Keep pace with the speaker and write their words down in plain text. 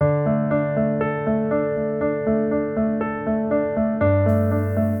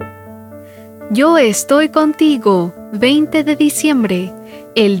Yo estoy contigo, 20 de diciembre.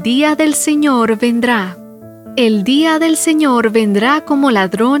 El día del Señor vendrá. El día del Señor vendrá como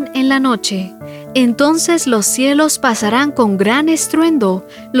ladrón en la noche. Entonces los cielos pasarán con gran estruendo,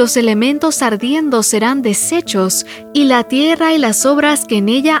 los elementos ardiendo serán deshechos, y la tierra y las obras que en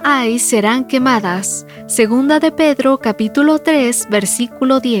ella hay serán quemadas. Segunda de Pedro, capítulo 3,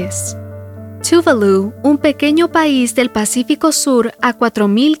 versículo 10. Tuvalu, un pequeño país del Pacífico Sur a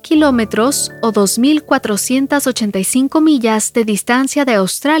 4.000 kilómetros o 2.485 millas de distancia de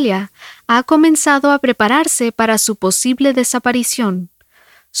Australia, ha comenzado a prepararse para su posible desaparición.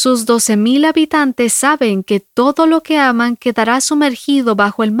 Sus 12.000 habitantes saben que todo lo que aman quedará sumergido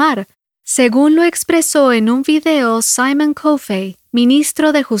bajo el mar, según lo expresó en un video Simon Coffey,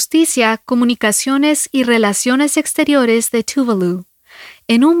 ministro de Justicia, Comunicaciones y Relaciones Exteriores de Tuvalu.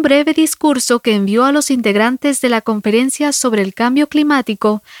 En un breve discurso que envió a los integrantes de la Conferencia sobre el Cambio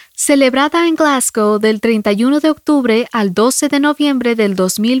Climático, celebrada en Glasgow del 31 de octubre al 12 de noviembre del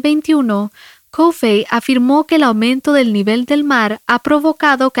 2021, Coffey afirmó que el aumento del nivel del mar ha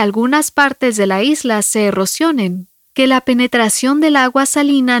provocado que algunas partes de la isla se erosionen, que la penetración del agua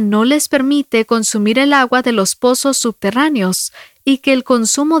salina no les permite consumir el agua de los pozos subterráneos y que el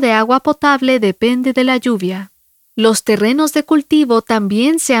consumo de agua potable depende de la lluvia. Los terrenos de cultivo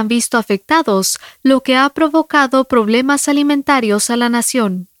también se han visto afectados, lo que ha provocado problemas alimentarios a la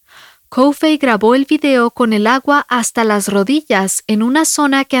nación. Coffey grabó el video con el agua hasta las rodillas en una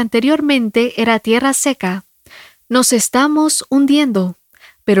zona que anteriormente era tierra seca. Nos estamos hundiendo,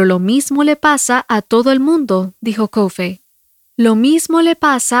 pero lo mismo le pasa a todo el mundo, dijo Coffey. Lo mismo le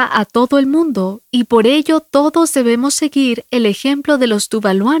pasa a todo el mundo, y por ello todos debemos seguir el ejemplo de los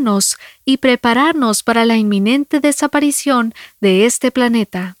tuvaluanos y prepararnos para la inminente desaparición de este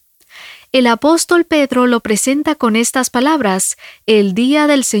planeta. El apóstol Pedro lo presenta con estas palabras: el día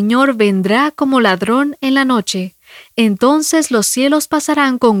del Señor vendrá como ladrón en la noche. Entonces los cielos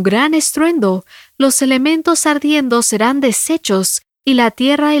pasarán con gran estruendo, los elementos ardiendo serán deshechos, y la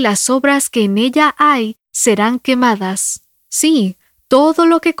tierra y las obras que en ella hay serán quemadas. Sí, todo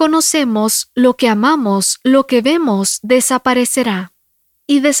lo que conocemos, lo que amamos, lo que vemos, desaparecerá.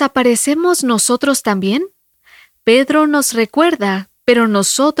 ¿Y desaparecemos nosotros también? Pedro nos recuerda, pero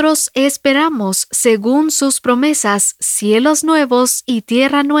nosotros esperamos, según sus promesas, cielos nuevos y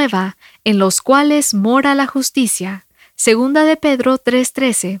tierra nueva, en los cuales mora la justicia. Segunda de Pedro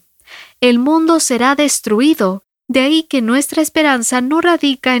 3:13. El mundo será destruido, de ahí que nuestra esperanza no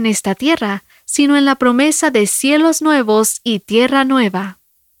radica en esta tierra, sino en la promesa de cielos nuevos y tierra nueva.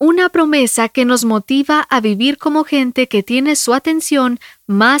 Una promesa que nos motiva a vivir como gente que tiene su atención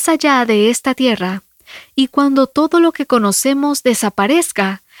más allá de esta tierra. Y cuando todo lo que conocemos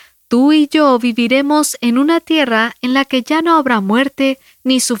desaparezca, tú y yo viviremos en una tierra en la que ya no habrá muerte,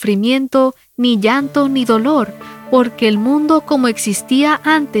 ni sufrimiento, ni llanto, ni dolor, porque el mundo como existía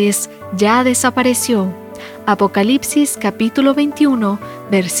antes ya desapareció. Apocalipsis capítulo 21,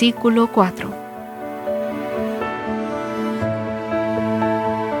 versículo 4.